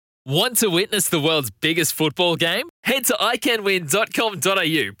Want to witness the world's biggest football game? Head to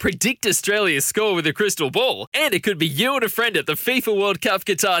iCanWin.com.au, predict Australia's score with a crystal ball, and it could be you and a friend at the FIFA World Cup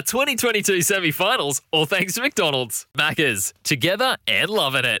Qatar 2022 semi-finals, all thanks to McDonald's. Maccas, together and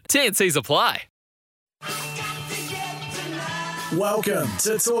loving it. TNCs apply. Welcome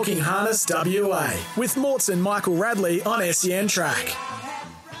to Talking Harness WA with Morts and Michael Radley on SEN Track.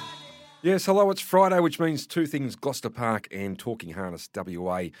 Yes, hello, it's Friday, which means two things, Gloucester Park and Talking Harness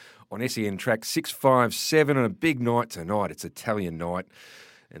WA on SEN Track 657, and a big night tonight. It's Italian night,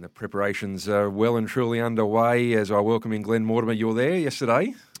 and the preparations are well and truly underway as I welcome in Glen Mortimer. You were there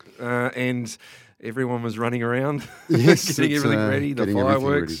yesterday, and everyone was running around, yes, getting everything ready, the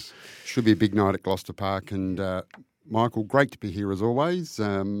fireworks. Should be a big night at Gloucester Park, and Michael, great to be here as always.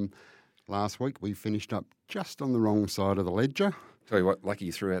 Last week we finished up just on the wrong side of the ledger. Tell you what, lucky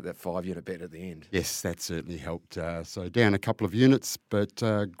you threw out that 5-unit bet at the end. Yes, that certainly helped. So down a couple of units, but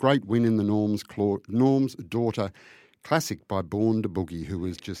great win in the Norm's Daughter Classic by Born to Boogie, who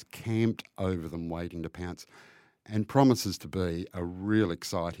was just camped over them waiting to pounce, and promises to be a real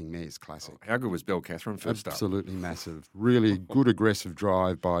exciting Mares Classic. How good was Belle Catherine first up? Absolutely massive. Really good aggressive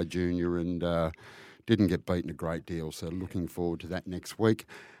drive by Junior, and didn't get beaten a great deal, so looking forward to that next week.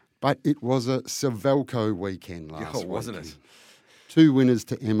 But it was a Savelco weekend last week. Wasn't it? 2 winners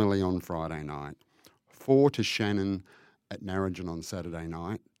to Emily on Friday night, 4 to Shannon at Narrogin on Saturday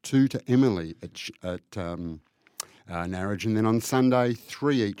night, 2 to Emily at Narrogin. Then on Sunday,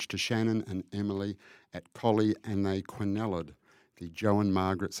 3 each to Shannon and Emily at Collie, and they quineled the Joe and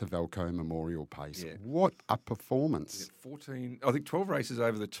Margaret Savelco Memorial Pace. Yeah. What a performance. 12 races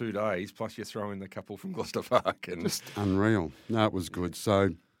over the 2 days, plus you throw in the couple from Gloucester Park. And just unreal. No, it was good. So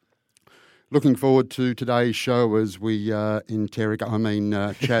looking forward to today's show as we chat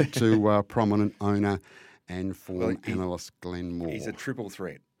to prominent owner and form analyst Glen Moore. He's a triple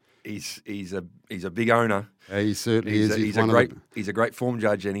threat. He's a big owner. He certainly is. He's a great form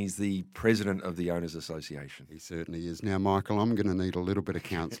judge, and he's the president of the Owners Association. He certainly is. Now, Michael, I'm going to need a little bit of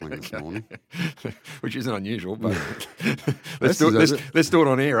counselling this morning, which isn't unusual, but let's do it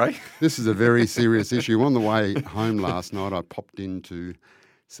on air, eh? This is a very serious issue. On the way home last night, I popped in to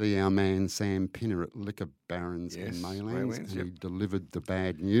see our man Sam Pinner at Liquor Barons in Maylands, and he delivered the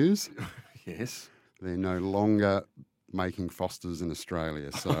bad news. Yes. They're no longer making Fosters in Australia,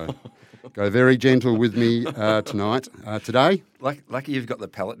 so go very gentle with me today. Lucky you've got the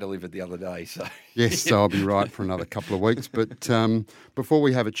pallet delivered the other day. So yes, so I'll be right for another couple of weeks. But before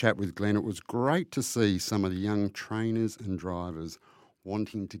we have a chat with Glen, it was great to see some of the young trainers and drivers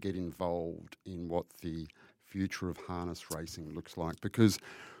wanting to get involved in what the future of harness racing looks like, because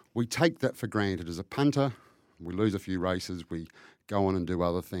we take that for granted. As a punter, we lose a few races, we go on and do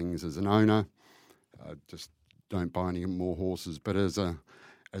other things. As an owner, just don't buy any more horses. But as a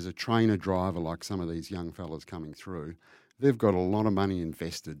trainer driver, like some of these young fellas coming through, they've got a lot of money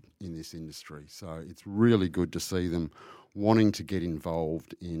invested in this industry. So it's really good to see them wanting to get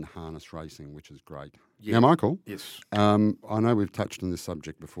involved in harness racing, which is great. Yeah. Now, Michael, yes. I know we've touched on this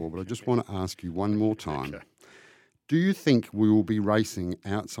subject before, but I just want to ask you one more time. Okay. Do you think we will be racing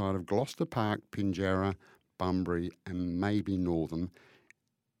outside of Gloucester Park, Pinjarra, Bunbury and maybe Northern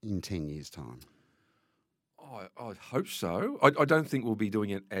in 10 years' time? I hope so. I don't think we'll be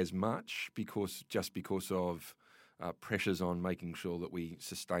doing it as much because of pressures on making sure that we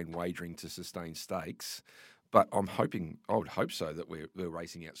sustain wagering to sustain stakes. But I would hope so, that we're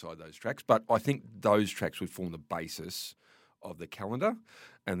racing outside those tracks. But I think those tracks would form the basis of the calendar,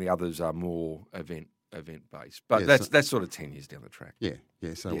 and the others are more event-based. But that's sort of 10 years down the track. Yeah.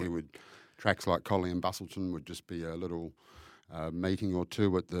 So we would, tracks like Collie and Bustleton would just be a little meeting or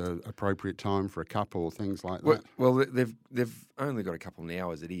two at the appropriate time for a cup or things like that. Well, they've only got a couple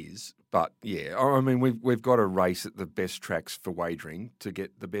now as it is. But yeah, I mean we've got to race at the best tracks for wagering to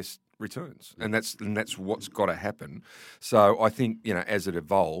get the best returns, and that's what's got to happen. So I think as it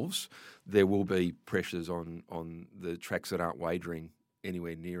evolves, there will be pressures on the tracks that aren't wagering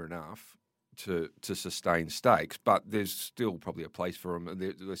anywhere near enough to sustain stakes, but there's still probably a place for them.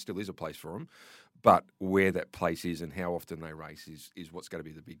 There still is a place for them, but where that place is and how often they race is what's going to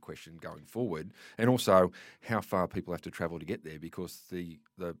be the big question going forward, and also how far people have to travel to get there, because the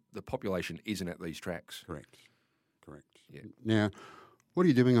population isn't at these tracks. Correct. Yeah. Now, what are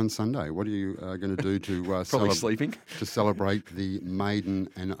you doing on Sunday? What are you going to do to sleeping to celebrate the maiden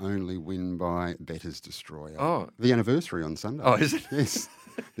and only win by Bettor's Destroyer? Oh, the anniversary on Sunday. Oh, is it? Yes.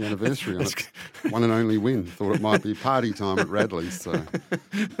 The anniversary on it. One and only win. Thought it might be party time at Radley's. So.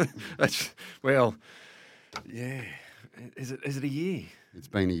 Yeah. Is it a year? It's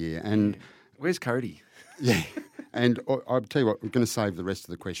been a year. And where's Cody? Yeah. And I'll tell you what, we're going to save the rest of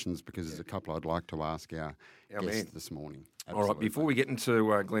the questions because there's a couple I'd like to ask our guest man. this morning. All right, before we get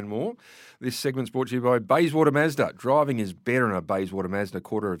into Glenmore, this segment's brought to you by Bayswater Mazda. Driving is better in a Bayswater Mazda,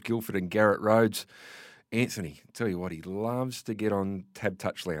 quarter of Guildford and Garrett Roads. Anthony, tell you what, he loves to get on Tab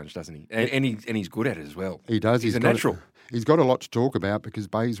Touch Lounge, doesn't he? And he's good at it as well. He does. He's a natural. He's got a lot to talk about because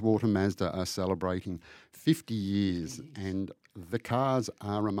Bayswater Mazda are celebrating 50 years and the cars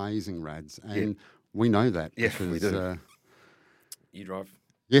are amazing, Rads. And we know that. Yeah, because, we do. You drive?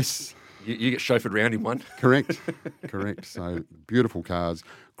 Yes. You get chauffeured around in one? Correct. So beautiful cars.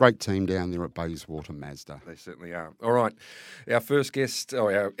 Great team down there at Bayswater Mazda. They certainly are. All right. Our first guest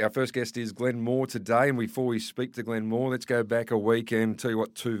is Glen Moore today. And before we speak to Glen Moore, let's go back a week and tell you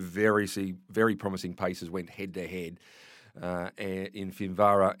what two very promising paces went head to head. In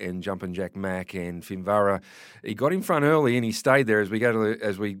Finvara and Jumpin' Jack Mack, and Finvara, he got in front early and he stayed there. As we go to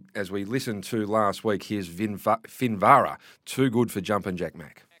as we listened to last week, here's Finvara, too good for Jumpin' Jack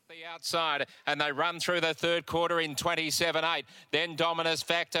Mack. The outside, and they run through the third quarter in 27.8. Then Dominus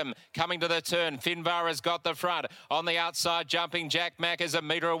Factum coming to the turn. Finvara's got the front. On the outside, Jumping Jack Mack is a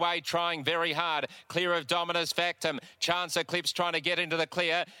metre away, trying very hard. Clear of Dominus Factum. Chance Eclipse trying to get into the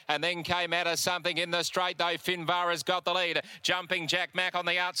clear, and then came out of something in the straight, though. Finvara's got the lead. Jumping Jack Mack on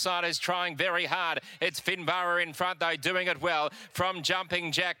the outside is trying very hard. It's Finvara in front, though, doing it well from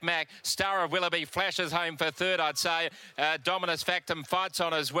Jumping Jack Mack. Star of Willoughby flashes home for third, I'd say. Dominus Factum fights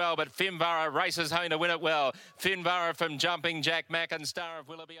on as well, but Finvara races home to win it well. Finvara from Jumping Jack Mack and Star of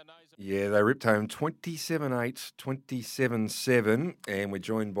Willoughby. Yeah, they ripped home 27.8, 27.7, and we're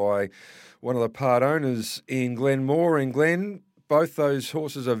joined by one of the part owners in Glenmore. And Glen, both those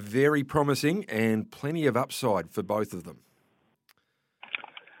horses are very promising and plenty of upside for both of them.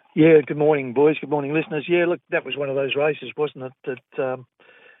 Yeah, good morning, boys. Good morning, listeners. Yeah, look, that was one of those races, wasn't it, that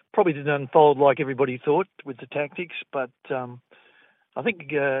probably didn't unfold like everybody thought with the tactics, but I think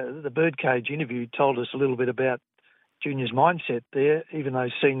the Birdcage interview told us a little bit about Junior's mindset there, even though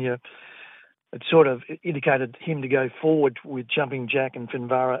Senior had sort of indicated him to go forward with Jumping Jack and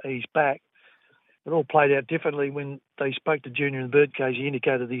Finvara ease back. It all played out differently when they spoke to Junior in the Birdcage. He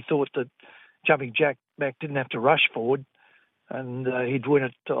indicated he thought that Jumping Jack Mack didn't have to rush forward and he'd win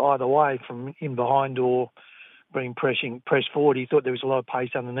it either way from in behind or being pressed forward. He thought there was a lot of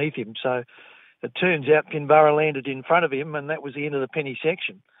pace underneath him. So it turns out Finvara landed in front of him, and that was the end of the penny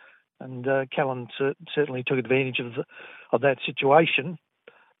section. And Callan certainly took advantage of that situation,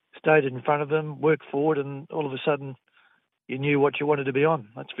 stayed in front of them, worked forward, and all of a sudden you knew what you wanted to be on,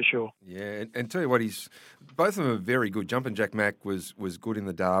 that's for sure. Yeah, and tell you what, both of them are very good. Jumpin' Jack Mack was good in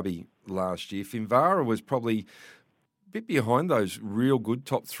the Derby last year. Finvara was probably bit behind those real good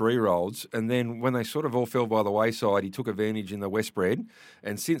top 3-year-olds, and then when they sort of all fell by the wayside, he took advantage in the Westbred,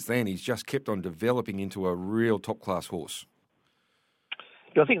 and since then he's just kept on developing into a real top-class horse.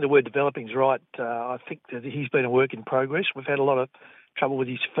 I think the word developing is right. I think that he's been a work in progress. We've had a lot of trouble with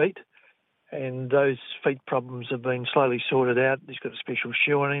his feet, and those feet problems have been slowly sorted out. He's got a special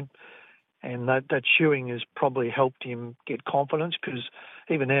shoe on him, and that shoeing has probably helped him get confidence, because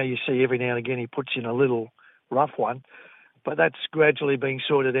even now you see every now and again he puts in a little rough one, but that's gradually being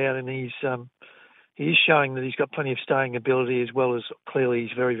sorted out, and he's showing that he's got plenty of staying ability, as well as clearly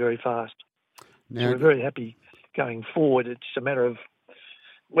he's very, very fast. Now, so we're very happy going forward. It's a matter of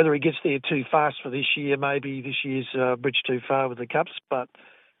whether he gets there too fast for this year. Maybe this year's a bridge too far with the Cups, but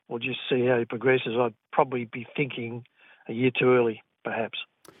we'll just see how he progresses. I'd probably be thinking a year too early, perhaps.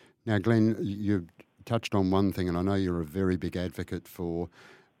 Now, Glen, you touched on one thing, and I know you're a very big advocate for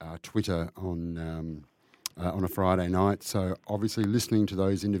Twitter on a Friday night. So obviously listening to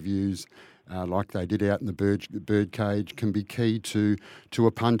those interviews like they did out in the bird cage can be key to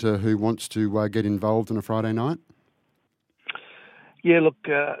a punter who wants to get involved on a Friday night? Yeah, look,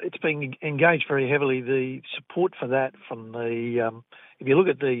 it's being engaged very heavily. The support for that from the, if you look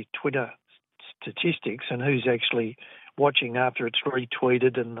at the Twitter statistics and who's actually watching after it's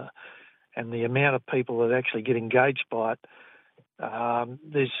retweeted and the amount of people that actually get engaged by it,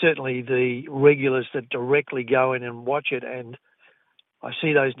 there's certainly the regulars that directly go in and watch it, and I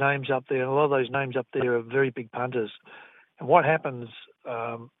see those names up there, and a lot of those names up there are very big punters. And what happens,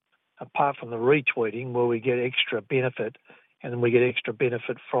 apart from the retweeting, where we get extra benefit, and then we get extra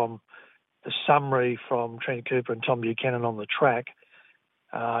benefit from the summary from Trent Cooper and Tom Buchanan on the track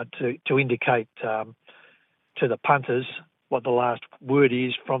to indicate to the punters what the last word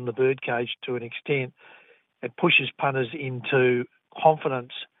is from the birdcage to an extent. It pushes punters into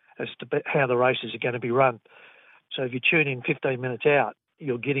confidence as to how the races are going to be run. So if you tune in 15 minutes out,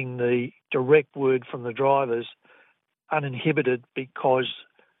 you're getting the direct word from the drivers uninhibited, because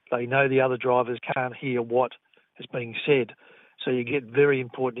They know the other drivers can't hear what is being said. So you get very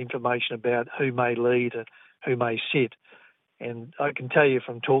important information about who may lead and who may sit. And I can tell you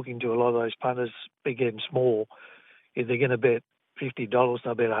from talking to a lot of those punters, big and small, if they're going to bet $50,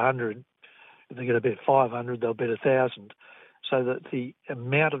 they'll bet 100. If they're going to bet 500, they'll bet 1,000. So that the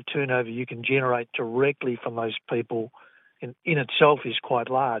amount of turnover you can generate directly from those people in itself is quite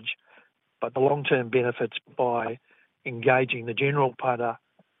large. But the long-term benefits by engaging the general punter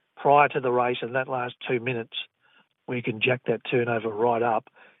prior to the race in that last 2 minutes, where you can jack that turnover right up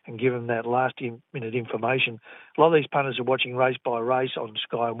and give them that last minute information. A lot of these punters are watching race by race on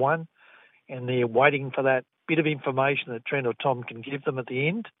Sky One, and they're waiting for that bit of information that Trent or Tom can give them at the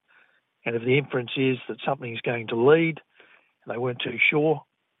end. And if the inference is that something's going to lead and they weren't too sure,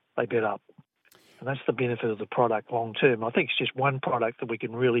 they bet up. And that's the benefit of the product long term. I think it's just one product that we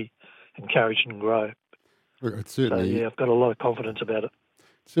can really encourage and grow. Look, it certainly, so, yeah, I've got a lot of confidence about it.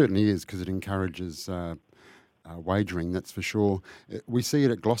 Certainly is, because it encourages wagering, that's for sure. We see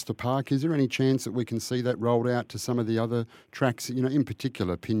it at Gloucester Park. Is there any chance that we can see that rolled out to some of the other tracks, in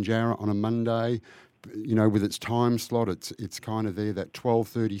particular Pinjarra on a Monday, with its time slot? It's kind of there, that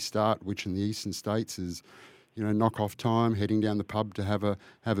 12:30 start, which in the eastern states is, knock-off time, heading down the pub to have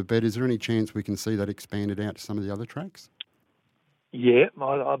a bet. Is there any chance we can see that expanded out to some of the other tracks? Yeah,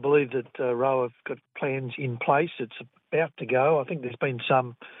 I believe that Roe have got plans in place. It's about to go. I think there's been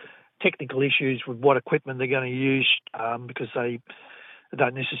some technical issues with what equipment they're going to use because they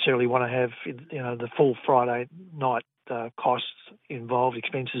don't necessarily want to have the full Friday night costs involved,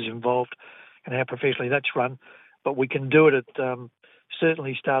 expenses involved, and how professionally that's run. But we can do it at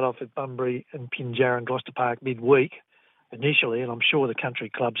certainly start off at Bunbury and Pinjarra and Gloucester Park midweek initially, and I'm sure the country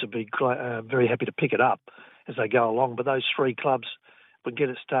clubs would be very happy to pick it up as they go along. But those three clubs would get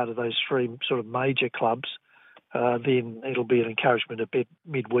it started, those three sort of major clubs, then it'll be an encouragement to bet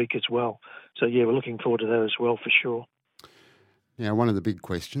midweek as well. So, yeah, we're looking forward to that as well for sure. Now, one of the big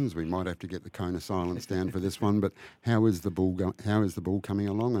questions, we might have to get the cone of silence down for this one, but how is the bull coming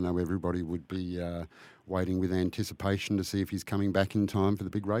along? I know everybody would be waiting with anticipation to see if he's coming back in time for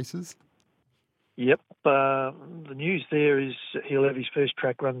the big races. Yep. The news there is he'll have his first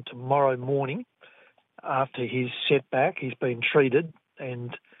track run tomorrow morning after his setback. He's been treated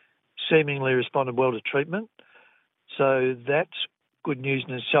and seemingly responded well to treatment. So that's good news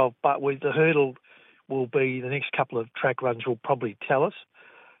in itself. But with the hurdle will be the next couple of track runs will probably tell us.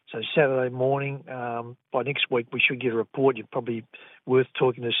 So Saturday morning, by next week, we should get a report. You're probably worth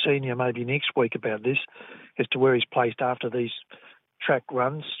talking to Senior maybe next week about this as to where he's placed after these track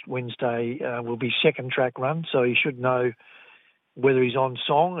runs. Wednesday will be second track run, so he should know whether he's on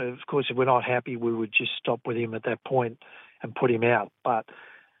song. Of course, if we're not happy, we would just stop with him at that point and put him out. But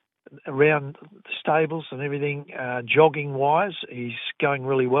around the stables and everything, jogging-wise, he's going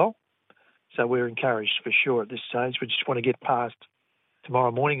really well. So we're encouraged for sure at this stage. We just want to get past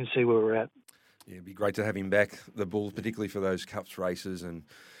tomorrow morning and see where we're at. Yeah, it'd be great to have him back, the Bulls, particularly for those Cups races. And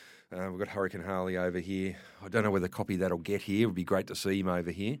we've got Hurricane Harley over here. I don't know whether copy that'll get here. It would be great to see him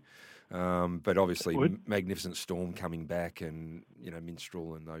over here. But obviously, Magnificent Storm coming back, and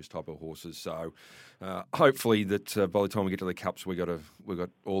Minstrel and those type of horses. So hopefully that by the time we get to the Cups, we've got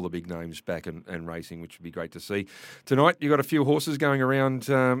all the big names back and racing, which would be great to see. Tonight, you've got a few horses going around,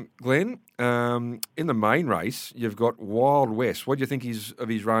 Glenn. In the main race, you've got Wild West. What do you think of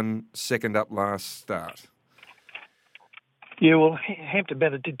his run second up last start? Yeah, well, Hampton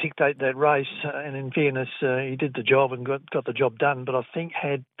Bennett did dictate that race, and in fairness, he did the job and got the job done. But I think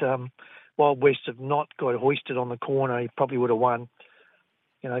had Wild West have not got hoisted on the corner, he probably would have won.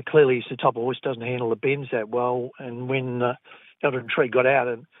 Clearly he's the type of horse, doesn't handle the bends that well. And when Eldon Trigg got out,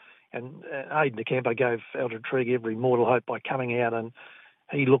 and Aidan de Campo gave Eldon Trigg every mortal hope by coming out, and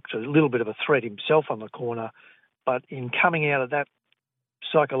he looked a little bit of a threat himself on the corner. But in coming out of that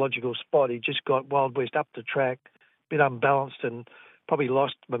psychological spot, he just got Wild West up the track, bit unbalanced, and probably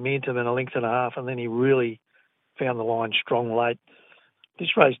lost momentum in a length and a half, and then he really found the line strong late.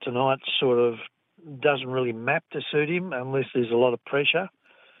 This race tonight sort of doesn't really map to suit him unless there's a lot of pressure.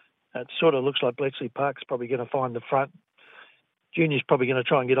 It sort of looks like Bletchley Park's probably going to find the front. Junior's probably going to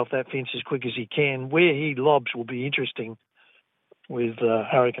try and get off that fence as quick as he can. Where he lobs will be interesting with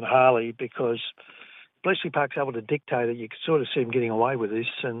Hurricane Harley, because Bletchley Park's able to dictate it. You can sort of see him getting away with this,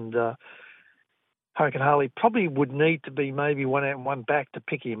 and Hurricane Harley probably would need to be maybe one out and one back to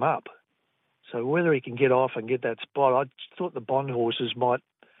pick him up. So whether he can get off and get that spot, I thought the Bond horses might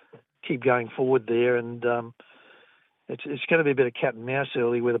keep going forward there, and it's going to be a bit of cat and mouse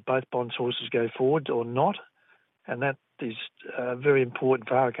early whether both Bond's horses go forward or not, and that is very important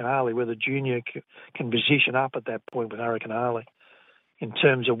for Hurricane Harley, whether Junior can position up at that point with Hurricane Harley. in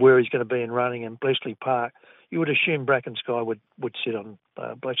terms of where he's going to be in running and Bletchley Park, you would assume Bracken Sky would sit on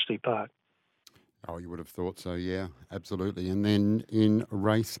Bletchley Park. Oh, you would have thought so, yeah, absolutely. And then in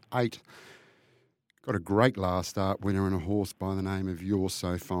race 8, got a great last start winner and a horse by the name of You're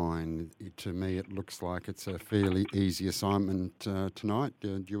So Fine. To me, it looks like it's a fairly easy assignment tonight.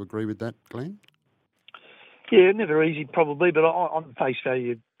 Do you agree with that, Glenn? Yeah, never easy probably, but on face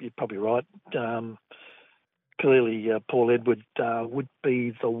value, you're probably right. Clearly, Paul Edward would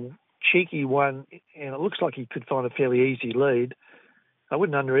be the cheeky one, and it looks like he could find a fairly easy lead. I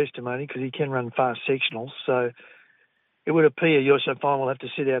wouldn't underestimate him because he can run fast sectionals, so it would appear You're So Fine will have to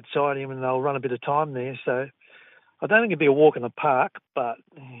sit outside him and they'll run a bit of time there. So I don't think it'd be a walk in the park, but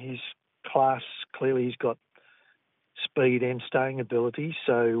his class, clearly he's got speed and staying ability.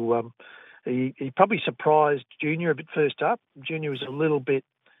 So he probably surprised Junior a bit first up. Junior was a little bit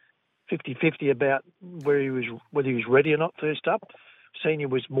 50-50 about whether he was ready or not first up. Senior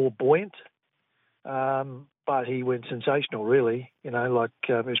was more buoyant, but he went sensational, really. It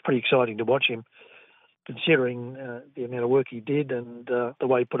was pretty exciting to watch him, considering the amount of work he did and the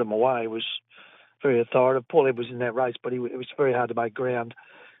way he put him away was very authoritative. Paul Ed was in that race, but it was very hard to make ground.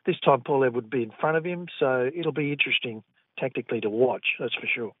 This time Paul Ed would be in front of him, so it'll be interesting tactically to watch, that's for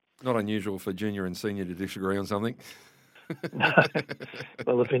sure. Not unusual for Junior and Senior to disagree on something. No.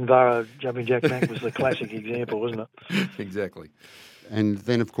 Well, the Finvara Jumping Jack Mac was the classic example, wasn't it? Exactly. And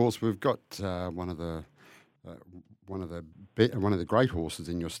then, of course, we've got one of the great horses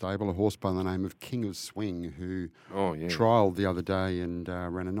in your stable, a horse by the name of King of Swing, who trialled the other day and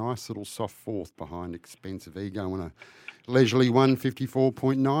ran a nice little soft fourth behind Expensive Ego on a leisurely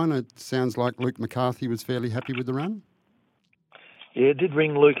 154.9. It sounds like Luke McCarthy was fairly happy with the run. Yeah, it did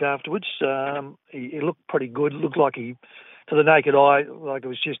ring Luke afterwards. He looked pretty good. It looked like to the naked eye, like it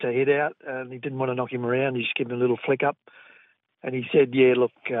was just a head out, and he didn't want to knock him around. He just gave him a little flick up. And he said,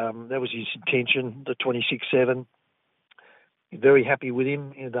 that was his intention, the 26-7. Very happy with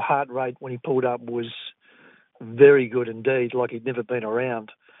him. The heart rate when he pulled up was very good indeed, like he'd never been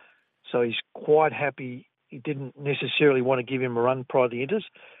around. So he's quite happy. He didn't necessarily want to give him a run prior to the enters,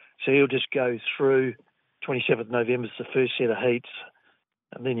 so he'll just go through 27th November is the first set of heats,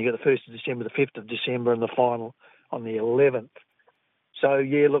 and then you got the 1st of December, the 5th of December, and the final on the 11th. So,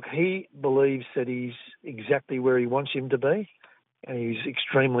 he believes that he's exactly where he wants him to be, and he's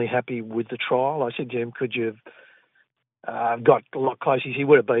extremely happy with the trial. I said to him, could you have got a lot closer? He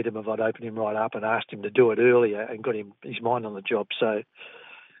would have beat him if I'd opened him right up and asked him to do it earlier and got him his mind on the job. So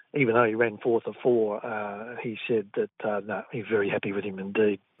even though he ran 4th of 4, he said that, no, he's very happy with him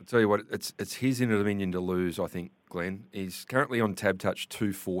indeed. I'll tell you what, it's his Inter Dominion to lose, I think, Glenn. He's currently on Tab Touch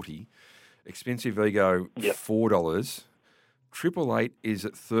 $2.40. Expensive Ego, $4. Triple Eight is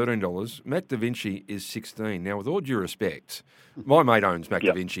at $13. Mac Da Vinci is $16. Now, with all due respect, my mate owns Mac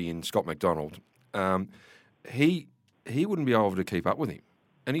Da Vinci in Scott McDonald. He wouldn't be able to keep up with him,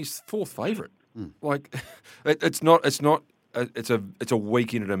 and he's 4th favourite. Like, it's a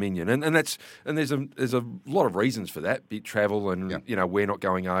weak Inter Dominion, and there's a lot of reasons for that. Bit travel, and we're not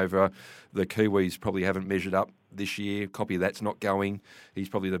going over. The Kiwis probably haven't measured up this year. Copy of that's not going. He's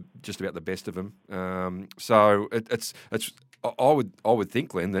probably just about the best of them. So it's. I would think,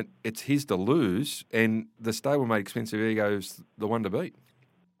 Glenn, that it's his to lose, and the stablemate Expensive Ego's the one to beat.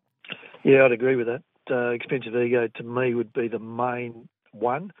 Yeah, I'd agree with that. Expensive Ego to me would be the main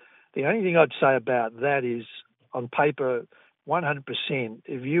one. The only thing I'd say about that is, on paper, 100%,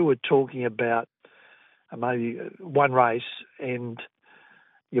 if you were talking about maybe one race and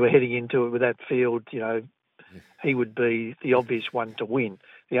you were heading into it with that field, he would be the obvious one to win.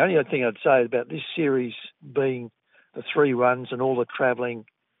 The only other thing I'd say about this series being the 3 runs and all the travelling,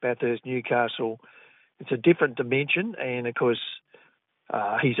 Bathurst, Newcastle, it's a different dimension, and of course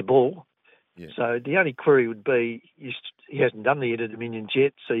he's a bull. Yeah. So the only query would be he hasn't done the Inter Dominions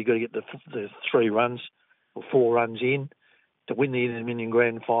yet, so you've got to get the 3 runs or 4 runs in to win the Inter Dominion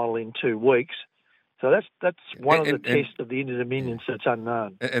Grand Final in 2 weeks. So that's one of the tests of the Inter Dominions that's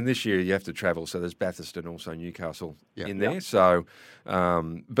unknown. And this year you have to travel, so there's Bathurst and also Newcastle in there. Yep. So,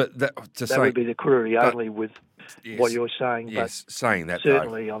 but that would be the query only with what you're saying. Yes, but saying that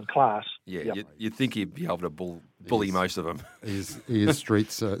certainly though, on class. Yeah, you'd think he'd be able to bully most of them. He is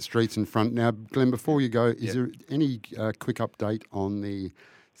streets in front now. Glenn, before you go, is there any quick update on the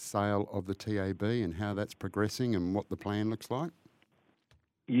sale of the TAB and how that's progressing and what the plan looks like?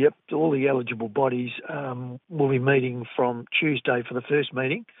 Yep, all the eligible bodies will be meeting from Tuesday for the first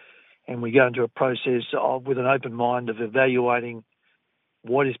meeting, and we go into a process with an open mind of evaluating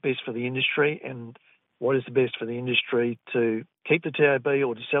what is best for the industry and what is the best for the industry to keep the TAB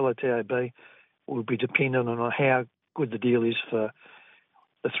or to sell the TAB will be dependent on how good the deal is for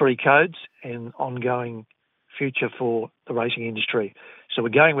the three codes and ongoing future for the racing industry. So we're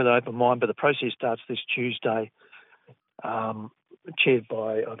going with an open mind, but the process starts this Tuesday, chaired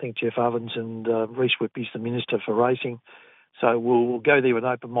by, I think, Jeff Ovens, and Reece Whitby's the Minister for Racing. So we'll go there with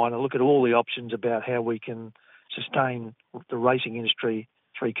an open mind and look at all the options about how we can sustain the racing industry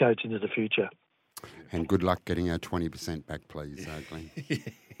three codes into the future. And good luck getting our 20% back, please, Glenn.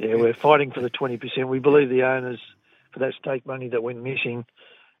 Yeah, we're fighting for the 20%. We believe the owners, for that stake money that went missing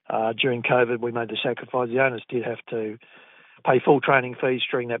during COVID, we made the sacrifice. The owners did have to pay full training fees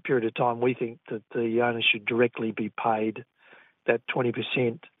during that period of time. We think that the owners should directly be paid that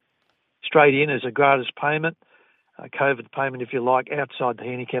 20% straight in as a gratis payment, a COVID payment, if you like, outside the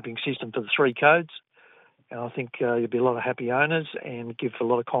handicapping system for the three codes. And I think you'll be a lot of happy owners and give a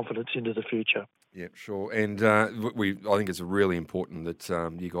lot of confidence into the future. Yeah, sure. And I think it's really important that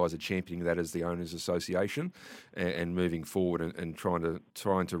you guys are championing that as the Owners Association and moving forward and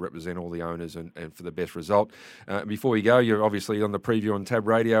trying to represent all the owners and for the best result. Before you go, you're obviously on the preview on Tab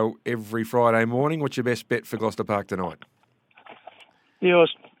Radio every Friday morning. What's your best bet for Gloucester Park tonight? Yeah,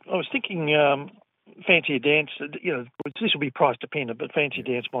 I was thinking Fancy a Dance. You know, this will be price dependent, but Fancy a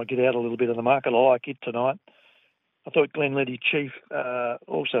Dance might get out a little bit of the market. I like it tonight. I thought Glen Chief,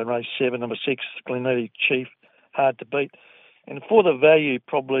 also in race 7, number 6, Glen Chief, hard to beat. And for the value,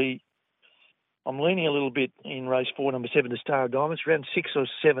 probably, I'm leaning a little bit in race 4, number 7, the Star of Diamonds, around $6 or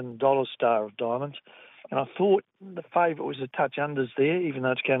 $7 Star of Diamonds. And I thought the favourite was a touch unders there, even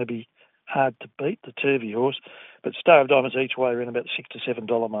though it's going to be hard to beat, the Turvey horse. But Star of Diamonds each way around about the $6 to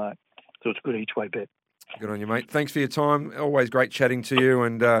 $7 mark. So it's a good each way bet. Good on you, mate. Thanks for your time. Always great chatting to you.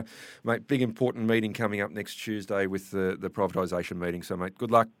 And, mate, big important meeting coming up next Tuesday with the privatisation meeting. So, mate,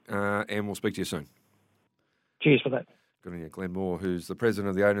 good luck and we'll speak to you soon. Cheers for that. Good on you. Glen Moore, who's the president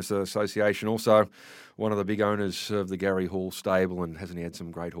of the Owners Association, also one of the big owners of the Gary Hall stable, and hasn't he had some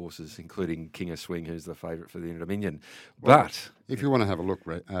great horses, including King of Swing, who's the favourite for the Dominion. Well, but if you want to have a look,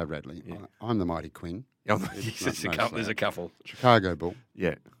 Radley, yeah. I'm the Mighty Quinn. There's a couple. Chicago Bull.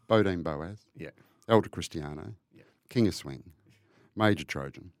 Yeah. Bodine Boaz. Yeah. Elder Cristiano. Yeah. King of Swing. Major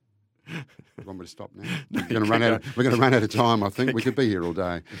Trojan. You want me to stop now? We're going to run out of time, I think. We could be here all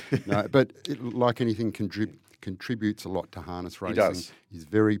day. No, but like anything, contributes a lot to harness racing. He does. He's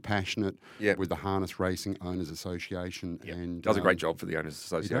very passionate with the Harness Racing Owners Association. Yep. And does a great job for the Owners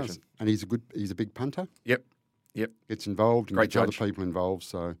Association. He does. And he's a big punter. Yep. Gets involved and gets other people involved.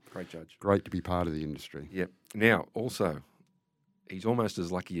 So great judge. Great to be part of the industry. Yep. Now, also, he's almost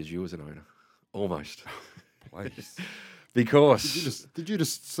as lucky as you as an owner. Almost. Please. Because... Did you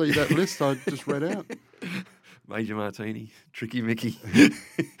just see that list I just read out? Major Martini, Tricky Mickey,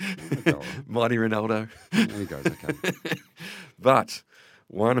 Mighty Ronaldo. There he goes, okay. But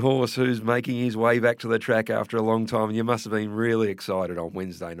one horse who's making his way back to the track after a long time, and you must have been really excited on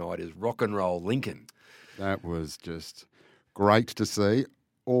Wednesday night, is Rock and Roll Lincoln. That was just great to see.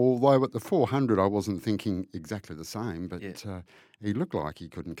 Although at the 400 I wasn't thinking exactly the same, but he looked like he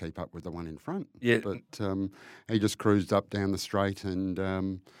couldn't keep up with the one in front. Yeah. But he just cruised up down the straight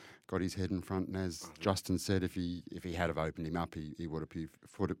and got his head in front. And as Justin said, if he had have opened him up, he would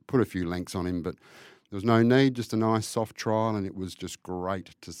have put a few lengths on him. But there was no need, just a nice soft trial, and it was just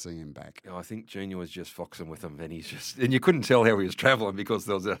great to see him back. I think Junior was just foxing with him, and and you couldn't tell how he was travelling because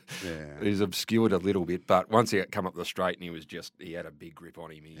there was he was obscured a little bit. But once he come up the straight, and he had a big grip on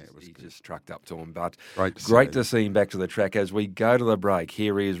him. He just trucked up to him. But great to see him back to the track. As we go to the break,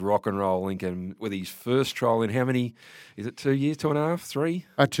 here is Rock and Roll Lincoln with his first trial in how many? Is it 2 years, 2.5, 3?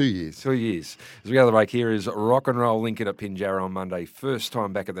 2 years. 2 years. As we go to the break, here is Rock and Roll Lincoln at Pinjarra on Monday. First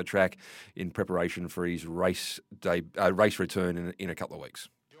time back at the track in preparation for his race return in a couple of weeks.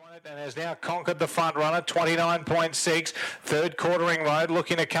 And has now conquered the front runner, 29.6. Third quartering road,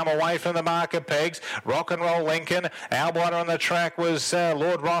 looking to come away from the marker pegs. Rock and Roll Lincoln. Out wider on the track was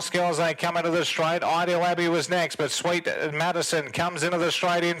Lord Roscoe as they come into the straight. Ideal Abbey was next, but Sweet Madison comes into the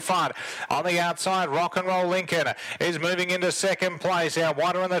straight in front. On the outside, Rock and Roll Lincoln is moving into second place. Out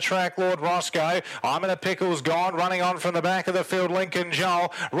wider on the track, Lord Roscoe. I'm in a Pickle's gone, running on from the back of the field, Lincoln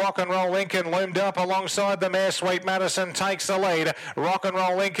Joel. Rock and Roll Lincoln loomed up alongside the mare. Sweet Madison takes the lead. Rock and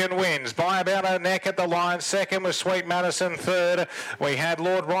Roll Lincoln wins by about a neck at the line. Second was Sweet Madison. Third, we had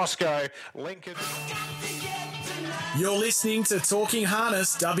Lord Roscoe. Lincoln. You're listening to Talking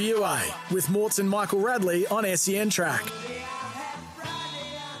Harness WA with Morts and Michael Radley on SEN Track.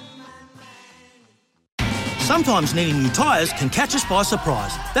 Sometimes needing new tyres can catch us by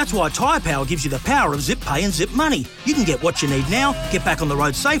surprise. That's why Tyre Power gives you the power of zip pay and zip money. You can get what you need now, get back on the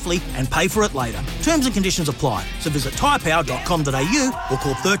road safely and pay for it later. Terms and conditions apply. So visit tyrepower.com.au or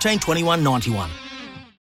call 13 21 91.